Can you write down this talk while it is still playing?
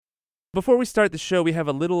Before we start the show, we have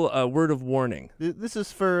a little word of warning. This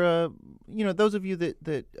is for those of you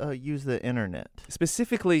that use the internet.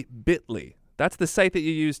 Specifically, Bitly. That's the site that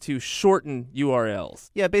you use to shorten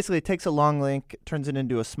URLs. Yeah, basically it takes a long link, turns it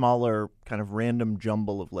into a smaller kind of random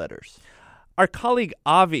jumble of letters. Our colleague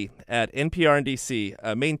Avi at NPR in D.C.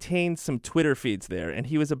 maintains some Twitter feeds there, and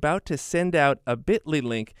he was about to send out a Bitly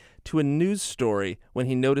link to a news story when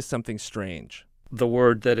he noticed something strange. The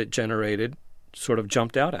word that it generated sort of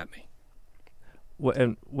jumped out at me. What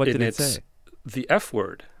did it say? The F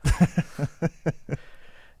word.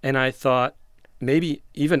 And I thought, maybe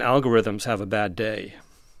even algorithms have a bad day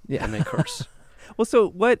and they curse. Well, so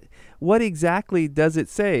what exactly does it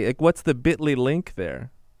say? Like, what's the Bitly link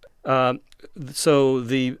there? So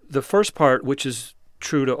the first part, which is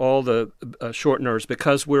true to all the shorteners,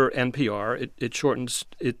 because we're NPR, it shortens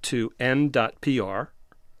it to n.pr,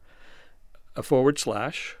 /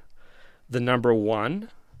 the number 1,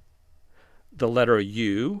 the letter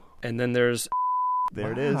U, and then there's...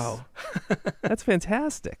 There it is. That's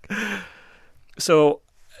fantastic. So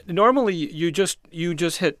normally you just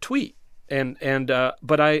hit tweet,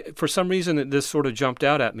 but I, for some reason, this sort of jumped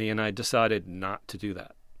out at me, and I decided not to do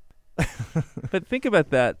that. But think about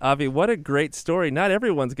that, Avi. What a great story. Not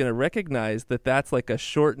everyone's going to recognize that that's like a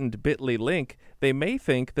shortened Bitly link. They may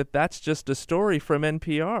think that that's just a story from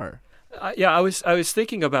NPR. I was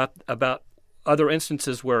thinking about other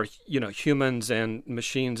instances where humans and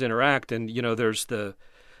machines interact, and there's the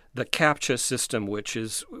CAPTCHA system, which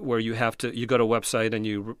is where you go to a website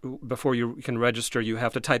and before you can register, you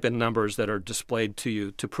have to type in numbers that are displayed to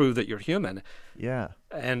you to prove that you're human. Yeah.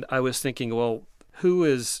 And I was thinking, well, who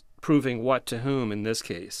is proving what to whom in this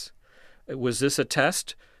case? Was this a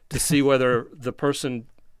test to see whether the person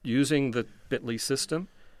using the Bitly system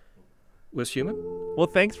was human? Well,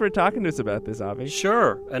 thanks for talking to us about this, Avi.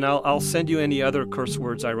 Sure, and I'll send you any other curse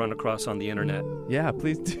words I run across on the internet. Yeah,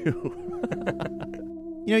 please do.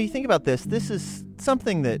 You think about this. This is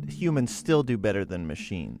something that humans still do better than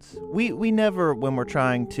machines. We never, when we're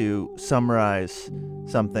trying to summarize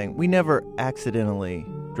something, we never accidentally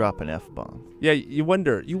drop an F-bomb. Yeah, you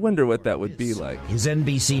wonder what that would be like. Is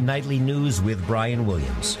NBC Nightly News with Brian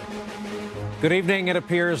Williams. Good evening. It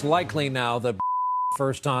appears likely now the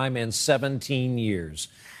first time in 17 years.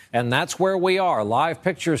 And that's where we are. Live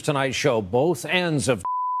pictures tonight show both ends of...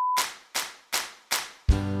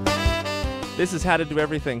 This is How to Do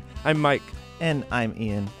Everything. I'm Mike. And I'm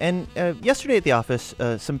Ian. And yesterday at the office,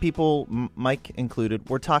 some people, Mike included,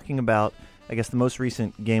 were talking about, I guess, the most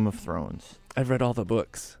recent Game of Thrones. I've read all the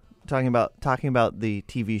books. Talking about the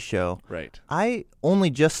TV show. Right. I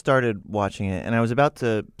only just started watching it, and I was about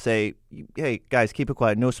to say, hey, guys, keep it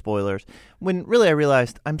quiet, no spoilers, when really I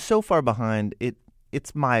realized I'm so far behind,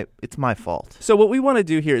 it's my fault. So what we want to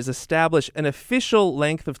do here is establish an official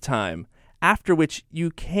length of time after which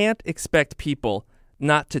you can't expect people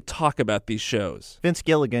not to talk about these shows. Vince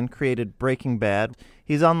Gilligan created Breaking Bad.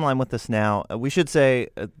 He's online with us now. We should say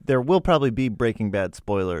there will probably be Breaking Bad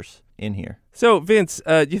spoilers in here. So, Vince,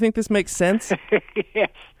 do you think this makes sense? Yes,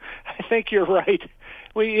 I think you're right.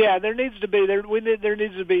 There needs to be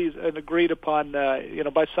an agreed upon,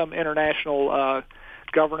 by some international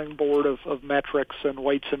governing board of metrics and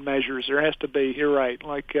weights and measures. There has to be. You're right.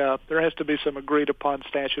 There has to be some agreed upon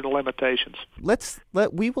statute of limitations.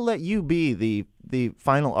 We will let you be the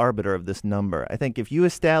final arbiter of this number. I think if you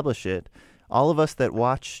establish it, all of us that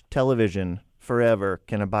watch television forever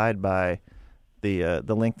can abide by the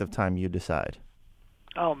length of time you decide.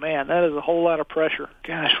 Oh man, that is a whole lot of pressure.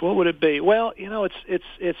 Gosh, what would it be? Well, it's.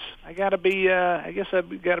 I got to be. I guess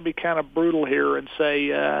I've got to be kind of brutal here and say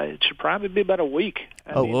it should probably be about a week.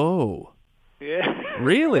 Whoa. Yeah.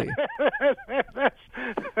 Really?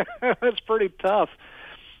 That's pretty tough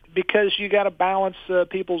because you got to balance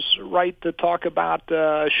people's right to talk about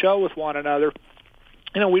a show with one another.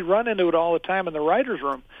 We run into it all the time in the writers'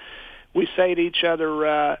 room. We say to each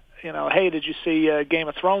other. Hey, did you see Game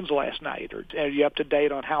of Thrones last night? Or are you up to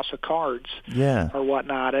date on House of Cards? Yeah. Or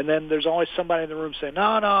whatnot? And then there's always somebody in the room saying, no,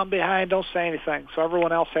 I'm behind, don't say anything. So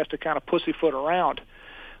everyone else has to kind of pussyfoot around.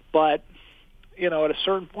 But, at a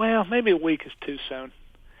certain, maybe a week is too soon.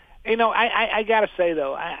 I got to say,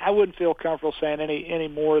 though, I wouldn't feel comfortable saying any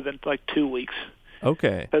more than, 2 weeks.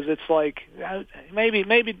 Okay. Because it's maybe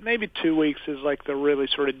 2 weeks is the really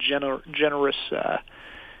sort of generous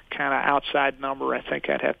kind of outside number I think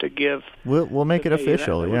I'd have to give. We'll make it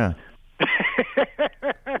official, yeah.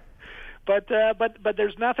 But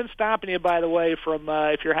there's nothing stopping you, by the way, from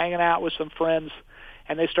if you're hanging out with some friends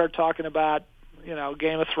and they start talking about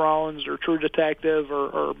Game of Thrones or True Detective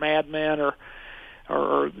or Mad Men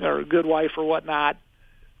or Good Wife or whatnot.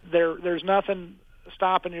 There's nothing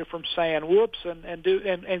stopping you from saying whoops and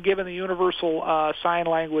giving the universal sign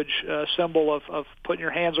language symbol of putting your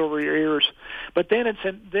hands over your ears. But then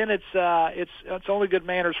it's only good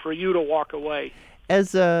manners for you to walk away.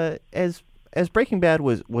 As Breaking Bad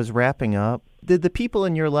was wrapping up, did the people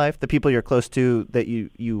in your life, the people you're close to that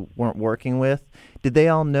you weren't working with, did they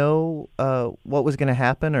all know what was going to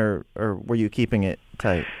happen, or were you keeping it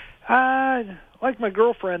tight? Like my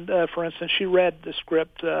girlfriend, for instance, she read the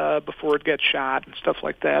script before it got shot and stuff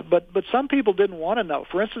like that. But some people didn't want to know.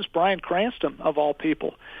 For instance, Bryan Cranston, of all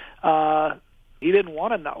people, he didn't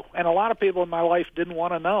want to know. And a lot of people in my life didn't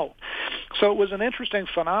want to know. So it was an interesting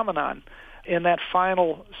phenomenon in that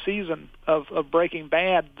final season of Breaking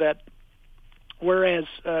Bad that whereas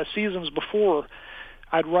seasons before,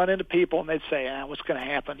 I'd run into people and they'd say, what's going to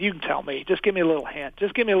happen? You can tell me. Just give me a little hint.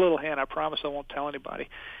 Just give me a little hint. I promise I won't tell anybody.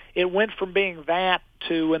 It went from being that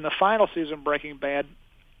to, in the final season of Breaking Bad,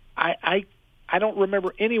 I don't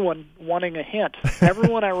remember anyone wanting a hint.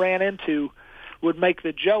 Everyone I ran into would make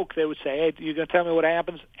the joke. They would say, hey, you going to tell me what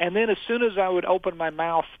happens? And then as soon as I would open my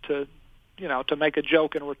mouth to make a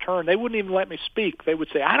joke in return, they wouldn't even let me speak. They would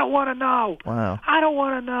say, I don't want to know. Wow. I don't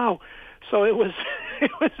want to know. So it was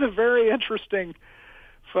a very interesting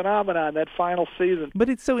phenomenon, that final season. But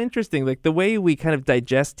it's so interesting, like the way we kind of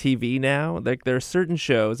digest TV now. Like there are certain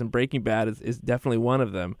shows, and Breaking Bad is definitely one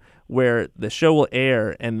of them, where the show will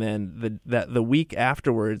air, and then the week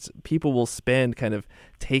afterwards, people will spend kind of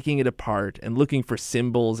taking it apart and looking for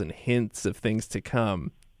symbols and hints of things to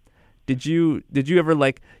come. Did you ever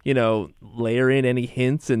layer in any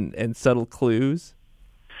hints and subtle clues?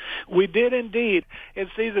 We did indeed. In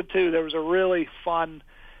season 2, there was a really fun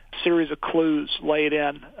series of clues laid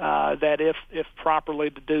in that, if properly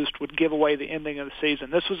deduced, would give away the ending of the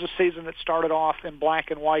season. This was a season that started off in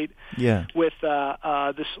black and white with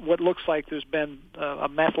this what looks like there's been a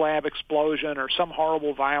meth lab explosion or some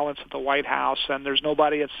horrible violence at the White House, and there's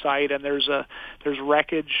nobody at sight, and there's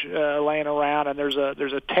wreckage laying around, and there's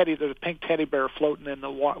a pink teddy bear floating in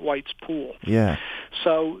the White's pool. Yeah.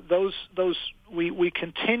 So those we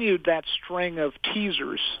continued that string of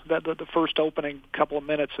teasers, that the first opening couple of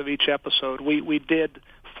minutes of each episode. We did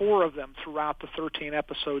 4 of them throughout the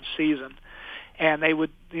 13-episode season, and they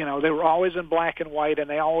were always in black and white, and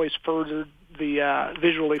they always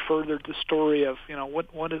visually furthered the story of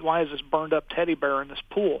why is this burned up teddy bear in this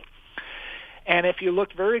pool. And if you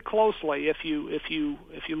looked very closely, if you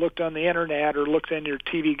looked on the internet or looked in your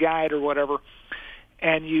TV guide or whatever,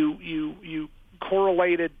 and you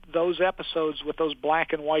correlated those episodes with those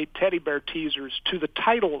black and white teddy bear teasers to the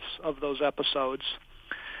titles of those episodes,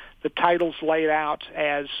 the titles laid out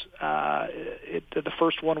as the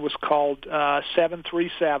first one was called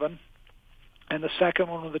 737, and the second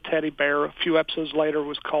one with the teddy bear a few episodes later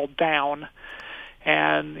was called Down,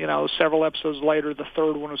 and several episodes later the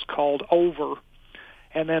third one was called Over,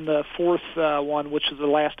 and then the fourth one, which is the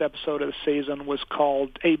last episode of the season, was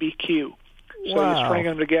called ABQ. So you string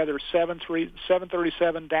them together,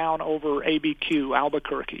 737 Down Over ABQ,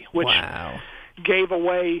 Albuquerque, which gave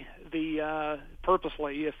away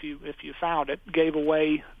purposely, if you found it, gave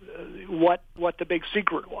away what the big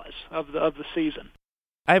secret was of the season.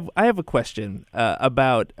 I have a question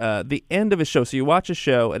about the end of a show. So you watch a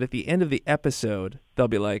show, and at the end of the episode, they'll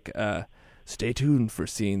be like, "Stay tuned for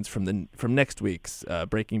scenes from next week's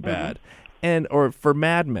Breaking Bad," or for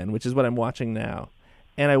Mad Men, which is what I'm watching now.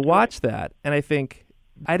 And I watch that, and I think,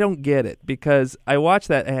 I don't get it, because I watch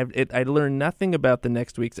that, and I learn nothing about the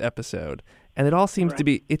next week's episode, and it all seems to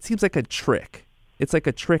be, it seems like a trick. It's like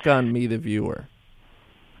a trick on me, the viewer.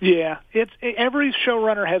 Yeah, every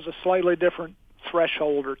showrunner has a slightly different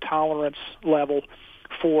threshold or tolerance level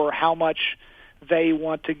for how much they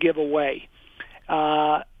want to give away.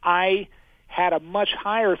 I had a much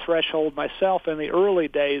higher threshold myself in the early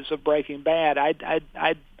days of Breaking Bad.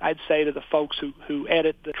 I'd say to the folks who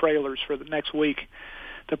edit the trailers for the next week,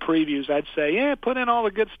 the previews, I'd say, put in all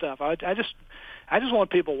the good stuff. I just want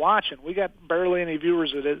people watching. We got barely any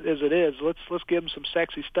viewers as it is. Let's give them some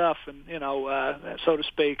sexy stuff, and so to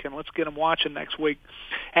speak, and let's get them watching next week.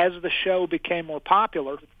 As the show became more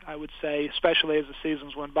popular, I would say, especially as the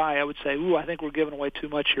seasons went by, I would say, I think we're giving away too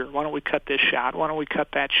much here. Why don't we cut this shot? Why don't we cut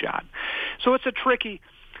that shot? So it's a tricky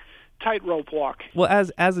tightrope walk. Well, as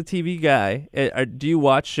a TV guy, do you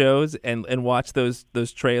watch shows and watch those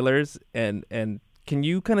trailers and can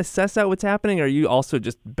you kind of suss out what's happening, or are you also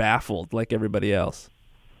just baffled like everybody else?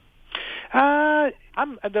 The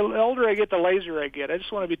older I get, the lazier I get. I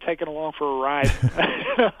just want to be taken along for a ride.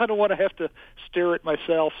 I don't want to have to steer it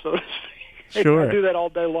myself, so to speak. Sure. I do that all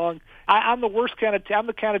day long. I'm the worst kind of. I'm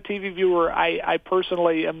the kind of TV viewer. I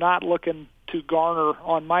personally am not looking to garner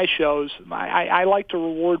on my shows. I like to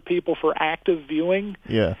reward people for active viewing,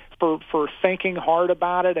 for thinking hard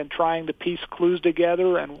about it and trying to piece clues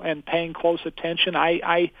together and paying close attention.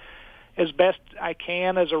 I as best I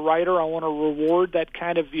can as a writer, I want to reward that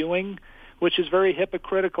kind of viewing, which is very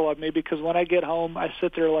hypocritical of me, because when I get home, I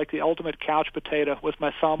sit there like the ultimate couch potato with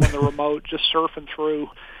my thumb on the remote, just surfing through.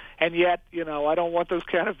 And yet, I don't want those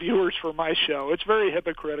kind of viewers for my show. It's very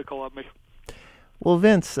hypocritical of me. Well,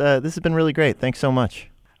 Vince, this has been really great. Thanks so much.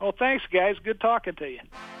 Well, thanks, guys. Good talking to you.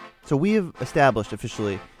 So we have established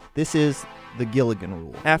officially this is the Gilligan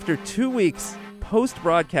Rule. After 2 weeks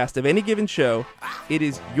post-broadcast of any given show, it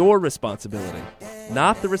is your responsibility,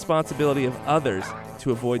 not the responsibility of others,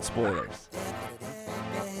 to avoid spoilers.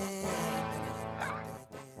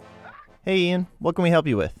 Hey, Ian, what can we help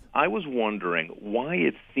you with? I was wondering why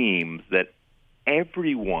it seems that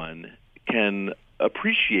everyone can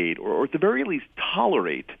appreciate or at the very least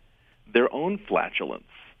tolerate their own flatulence,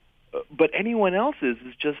 but anyone else's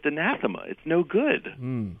is just anathema. It's no good.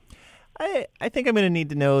 I think I'm going to need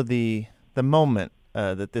to know the moment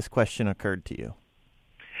that this question occurred to you.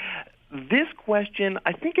 This question,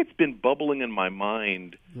 I think it's been bubbling in my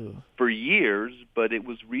mind for years, but it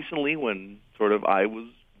was recently when I was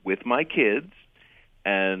with my kids,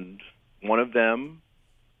 and one of them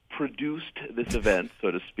produced this event, so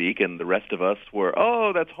to speak, and the rest of us were,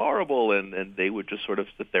 oh, that's horrible, and they would just sort of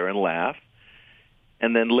sit there and laugh.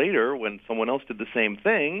 And then later, when someone else did the same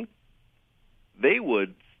thing, they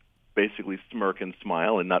would basically smirk and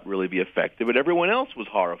smile and not really be affected, but everyone else was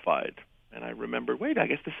horrified. And I remember, wait, I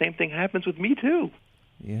guess the same thing happens with me too.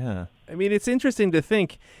 Yeah. I mean, it's interesting to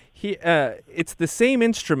think it's the same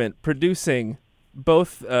instrument producing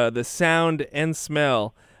both the sound and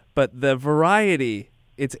smell, but the variety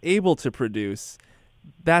it's able to produce,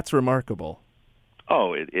 that's remarkable.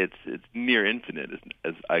 Oh, it's near infinite,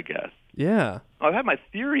 as I guess. Yeah. I've had my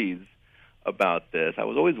theories about this. I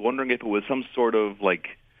was always wondering if it was some sort of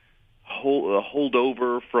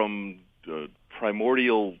holdover from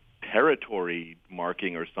primordial territory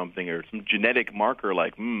marking or something, or some genetic marker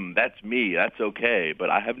like, that's me, that's okay, but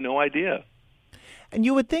I have no idea. And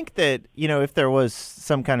you would think that, if there was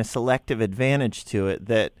some kind of selective advantage to it,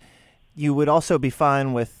 that you would also be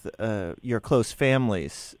fine with your close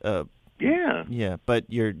families. Yeah. Yeah, but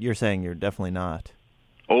you're saying you're definitely not.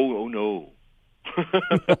 Oh no.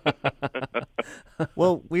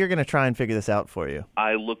 Well, we are going to try and figure this out for you.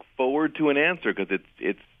 I look forward to an answer, because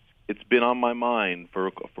it's been on my mind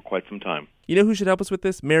for quite some time. You know who should help us with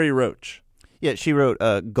this? Mary Roach. Yeah, she wrote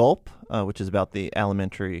Gulp, which is about the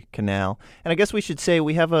alimentary canal. And I guess we should say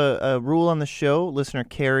we have a rule on the show. Listener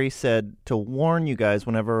Carrie said to warn you guys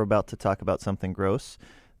whenever we're about to talk about something gross.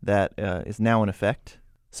 That is now in effect.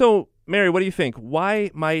 So, Mary, what do you think?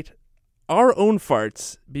 Why might our own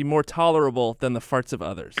farts be more tolerable than the farts of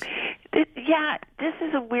others? Yeah, this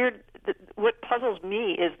is a weird... What puzzles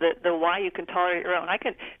me is the why you can tolerate your own.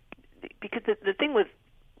 Because the thing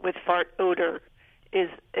with fart odor is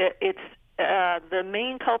it's... the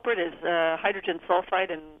main culprit is hydrogen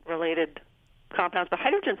sulfide and related compounds. But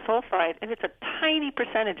hydrogen sulfide, and it's a tiny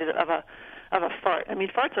percentage of a fart. I mean,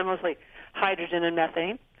 farts are mostly hydrogen and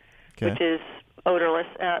methane, which is odorless.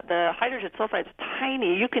 The hydrogen sulfide is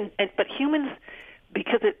tiny. But humans,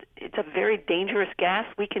 because it's a very dangerous gas,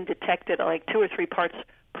 we can detect it at like 2 or 3 parts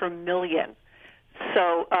per million.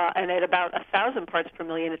 So, and at about 1,000 parts per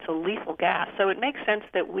million, it's a lethal gas. So it makes sense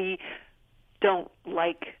that we don't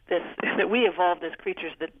like this, that we evolved as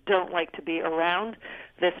creatures that don't like to be around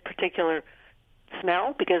this particular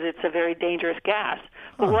smell, because it's a very dangerous gas.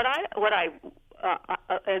 But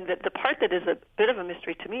and the part that is a bit of a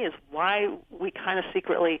mystery to me is why we kind of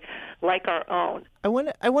secretly like our own. I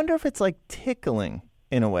wonder if it's like tickling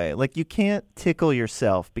in a way. Like you can't tickle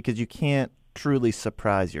yourself because you can't truly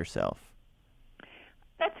surprise yourself.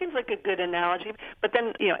 That seems like a good analogy. But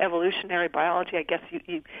then, evolutionary biology, I guess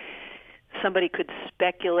somebody could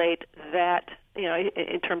speculate that,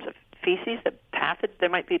 in terms of feces, there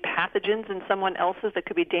might be pathogens in someone else's that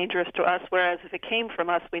could be dangerous to us, whereas if it came from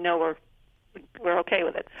us, we know we're okay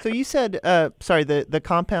with it. So you said, the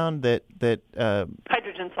compound that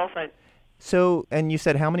hydrogen sulfide. So, and you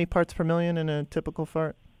said how many parts per million in a typical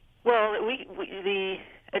fart? Well,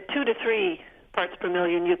 at 2 to 3 parts per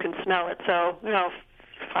million, you can smell it. So,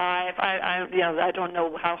 5. I don't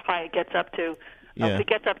know how high it gets up to. If it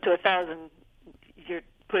gets up to 1,000, you're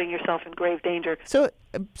putting yourself in grave danger. So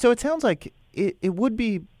it sounds like it would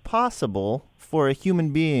be possible for a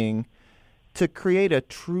human being to create a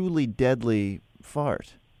truly deadly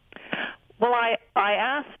fart. Well, I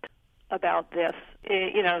asked about this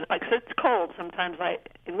like so it's cold. Sometimes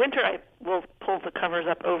in winter I will pull the covers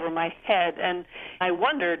up over my head, and I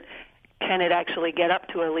wondered, can it actually get up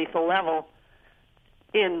to a lethal level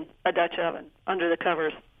in a Dutch oven under the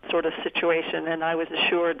covers sort of situation? And I was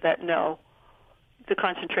assured that no, the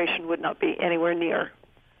concentration would not be anywhere near.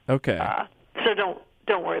 Okay. So don't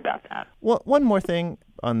worry about that. Well, one more thing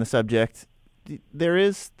on the subject. There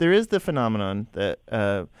is the phenomenon that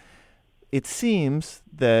it seems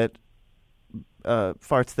that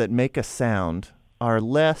farts that make a sound are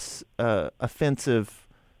less offensive.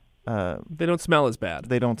 They don't smell as bad.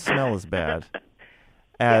 They don't smell as bad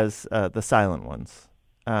as the silent ones.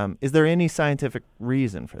 Is there any scientific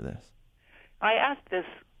reason for this? I asked this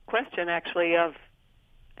question, actually, of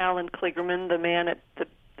Alan Kligerman, the man at the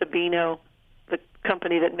Beano, the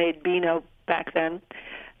company that made Beano back then.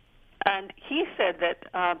 And he said that,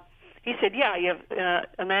 you have,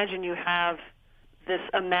 imagine you have this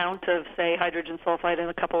amount of, say, hydrogen sulfide and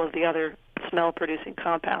a couple of the other smell-producing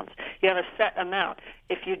compounds. You have a set amount.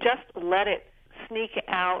 If you just let it sneak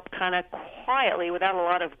out kind of quietly without a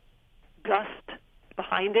lot of gust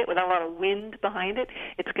behind it, without a lot of wind behind it,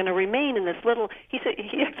 it's going to remain in this little, he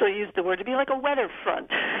actually used the word to be like a weather front.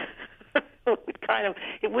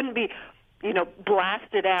 It wouldn't be,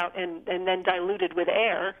 blasted out and then diluted with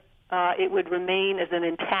air. It would remain as an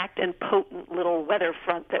intact and potent little weather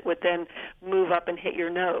front that would then move up and hit your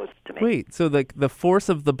nose. Wait, so the force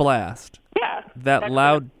of the blast, that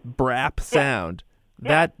loud brap sound,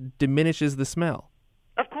 that diminishes the smell.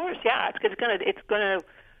 Of course, yeah. It's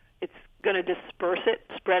going to disperse it,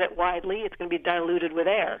 spread it widely. It's going to be diluted with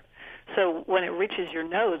air. So when it reaches your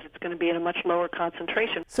nose, it's going to be in a much lower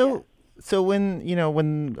concentration. So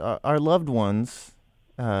when our loved ones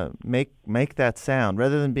make that sound,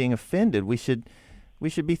 rather than being offended, we should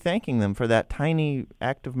be thanking them for that tiny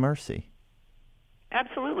act of mercy.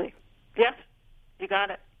 Absolutely. Yes, you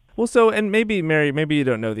got it. Well, so, and maybe, Mary, maybe you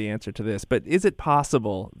don't know the answer to this, but is it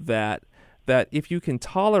possible that if you can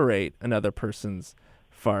tolerate another person's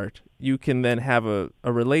fart, you can then have a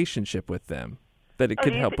relationship with them, that it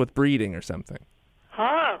could help with breeding or something?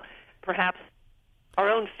 Oh, perhaps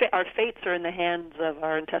our fates are in the hands of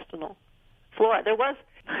our intestinal flora.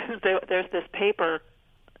 There's this paper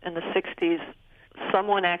in the 60s.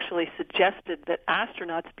 Someone actually suggested that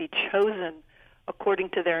astronauts be chosen according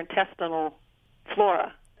to their intestinal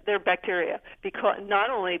flora, their bacteria, because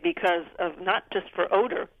not just for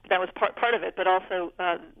odor, that was part of it, but also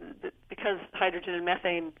because hydrogen and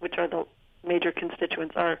methane, which are the major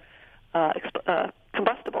constituents, are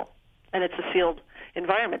combustible, and it's a sealed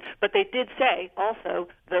environment. But they did say also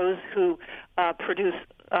those who produce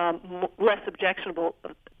less objectionable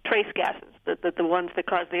trace gases, the ones that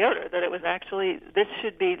cause the odor, that it was actually,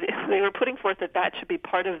 they were putting forth that should be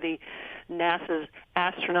part of the NASA's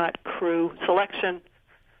astronaut crew selection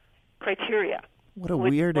criteria. What a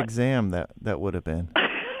weird exam that would have been.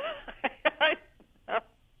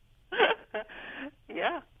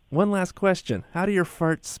 Yeah. One last question. How do your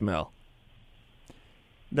farts smell?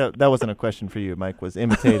 No, that wasn't a question for you. Mike was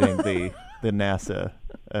imitating the NASA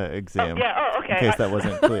exam. Okay. In case that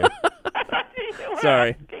wasn't clear.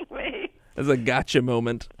 Sorry. As a gotcha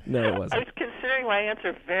moment. No, it wasn't. I was considering my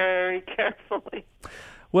answer very carefully.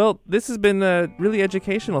 Well, this has been really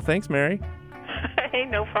educational. Thanks, Mary. Hey,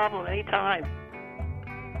 no problem. Anytime.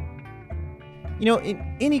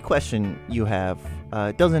 Any question you have,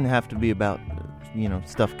 it doesn't have to be about,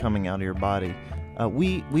 stuff coming out of your body.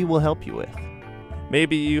 We will help you with.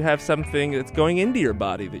 Maybe you have something that's going into your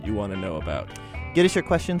body that you want to know about. Get us your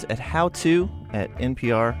questions at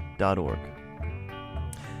howto@npr.org.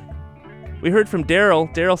 We heard from Daryl.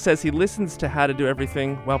 Daryl says he listens to How to Do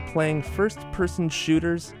Everything while playing first-person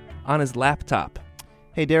shooters on his laptop.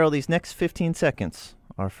 Hey, Daryl, these next 15 seconds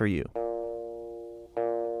are for you.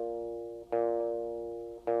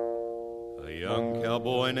 A young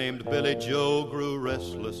cowboy named Billy Joe grew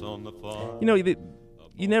restless on the farm.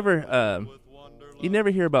 You never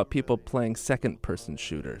hear about people playing second-person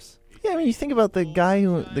shooters. Yeah, I mean, you think about the guy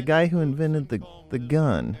who invented the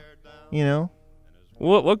gun,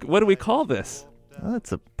 What do we call this? Well,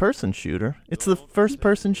 it's a person shooter. It's the first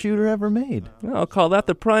person shooter ever made. Well, I'll call that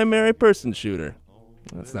the primary person shooter.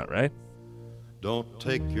 That's not right. Don't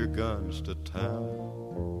take your guns to town.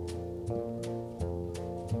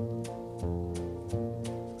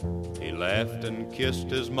 He laughed and kissed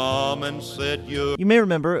his mom and said, You may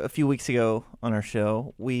remember a few weeks ago on our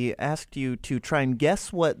show, we asked you to try and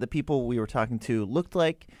guess what the people we were talking to looked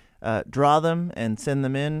like, draw them, and send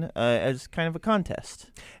them in as kind of a contest.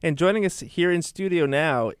 And joining us here in studio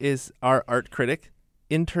now is our art critic,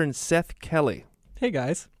 intern Seth Kelly. Hey,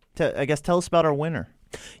 guys. I guess tell us about our winner.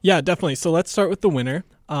 Yeah, definitely. So let's start with the winner.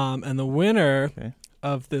 And the winner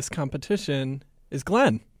of this competition is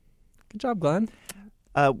Glenn. Good job, Glenn.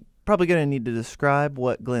 Probably going to need to describe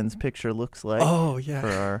what Glenn's picture looks like for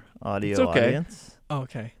our audio audience.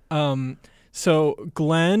 Okay. So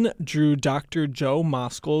Glenn drew Dr. Joe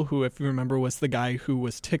Moskal, who, if you remember, was the guy who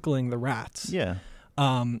was tickling the rats. Yeah.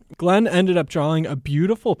 Glenn ended up drawing a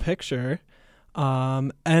beautiful picture.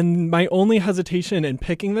 And my only hesitation in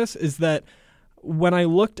picking this is that when I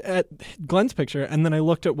looked at Glenn's picture and then I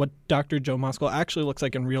looked at what Dr. Joe Moskal actually looks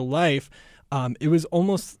like in real life, it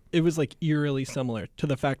was like eerily similar to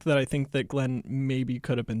the fact that I think that Glenn maybe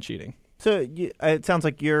could have been cheating. So it sounds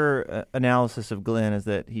like your analysis of Glenn is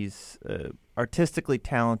that he's artistically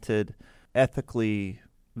talented, ethically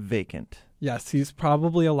vacant. Yes, he's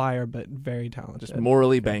probably a liar, but very talented. Just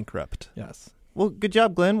morally bankrupt. Yes. Well, good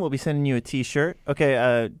job, Glenn. We'll be sending you a T-shirt.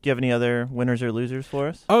 Okay, do you have any other winners or losers for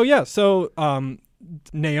us? Oh, yeah. So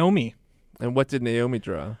Naomi. And what did Naomi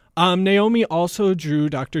draw? Naomi also drew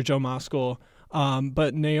Dr. Joe Moskal,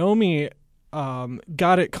 but Naomi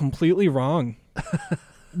got it completely wrong.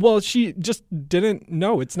 Well, she just didn't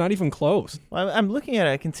know. It's not even close. Well, I'm looking at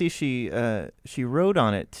it. I can see she wrote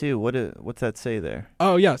on it, too. What's that say there?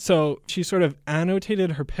 Oh, yeah. So she sort of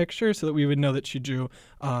annotated her picture so that we would know that she drew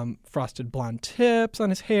frosted blonde tips on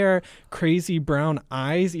his hair, crazy brown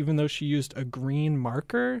eyes, even though she used a green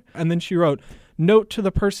marker. And then she wrote, "Note to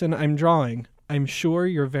the person I'm drawing, I'm sure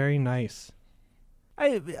you're very nice."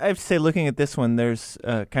 I have to say, looking at this one, there's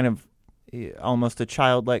kind of almost a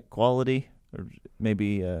childlike quality, or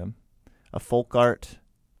maybe a folk art.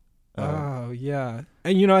 Oh, yeah.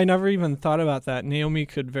 And, I never even thought about that. Naomi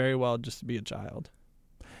could very well just be a child.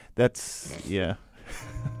 That's, yeah.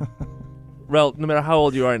 Well, no matter how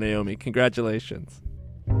old you are, Naomi, congratulations.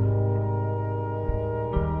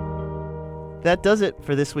 That does it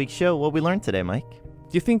for this week's show. What we learned today, Mike?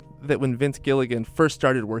 Do you think that when Vince Gilligan first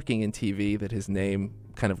started working in TV that his name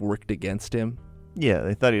kind of worked against him? Yeah,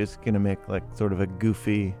 they thought he was going to make like sort of a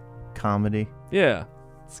goofy comedy. Yeah.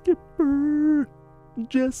 Skipper,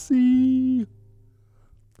 Jesse,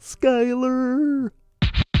 Skyler.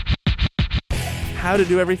 How to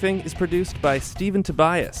Do Everything is produced by Stephen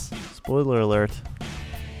Tobias. Spoiler alert,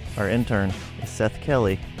 our intern is Seth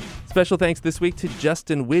Kelly. Special thanks this week to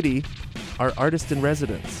Justin Whitty, our artist in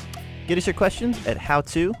residence. Get us your questions at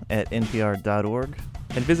howto@npr.org.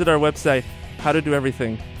 And visit our website,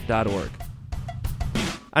 howtodoeverything.org.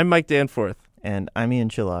 I'm Mike Danforth. And I'm Ian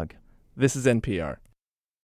Chillag. This is NPR.